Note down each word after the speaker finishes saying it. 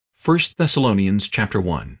1 Thessalonians chapter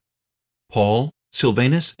 1. Paul,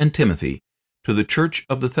 Silvanus, and Timothy, to the church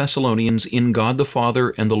of the Thessalonians in God the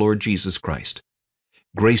Father and the Lord Jesus Christ.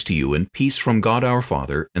 Grace to you and peace from God our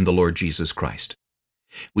Father and the Lord Jesus Christ.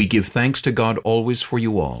 We give thanks to God always for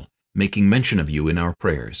you all, making mention of you in our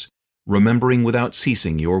prayers, remembering without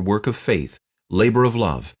ceasing your work of faith, labor of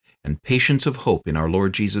love, and patience of hope in our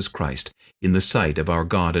Lord Jesus Christ, in the sight of our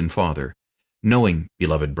God and Father, knowing,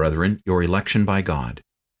 beloved brethren, your election by God.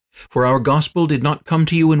 For our gospel did not come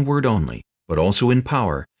to you in word only, but also in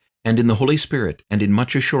power, and in the Holy Spirit, and in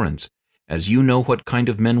much assurance, as you know what kind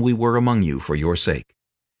of men we were among you for your sake.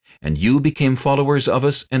 And you became followers of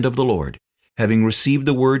us and of the Lord, having received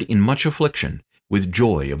the word in much affliction, with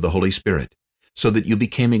joy of the Holy Spirit, so that you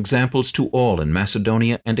became examples to all in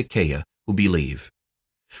Macedonia and Achaia who believe.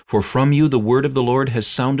 For from you the word of the Lord has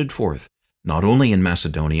sounded forth, not only in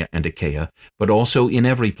Macedonia and Achaia, but also in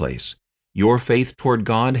every place. Your faith toward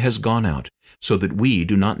God has gone out, so that we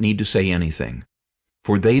do not need to say anything.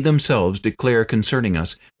 For they themselves declare concerning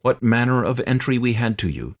us what manner of entry we had to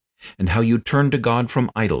you, and how you turned to God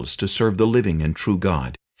from idols to serve the living and true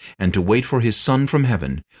God, and to wait for his Son from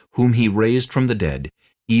heaven, whom he raised from the dead,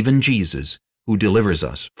 even Jesus, who delivers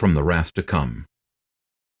us from the wrath to come.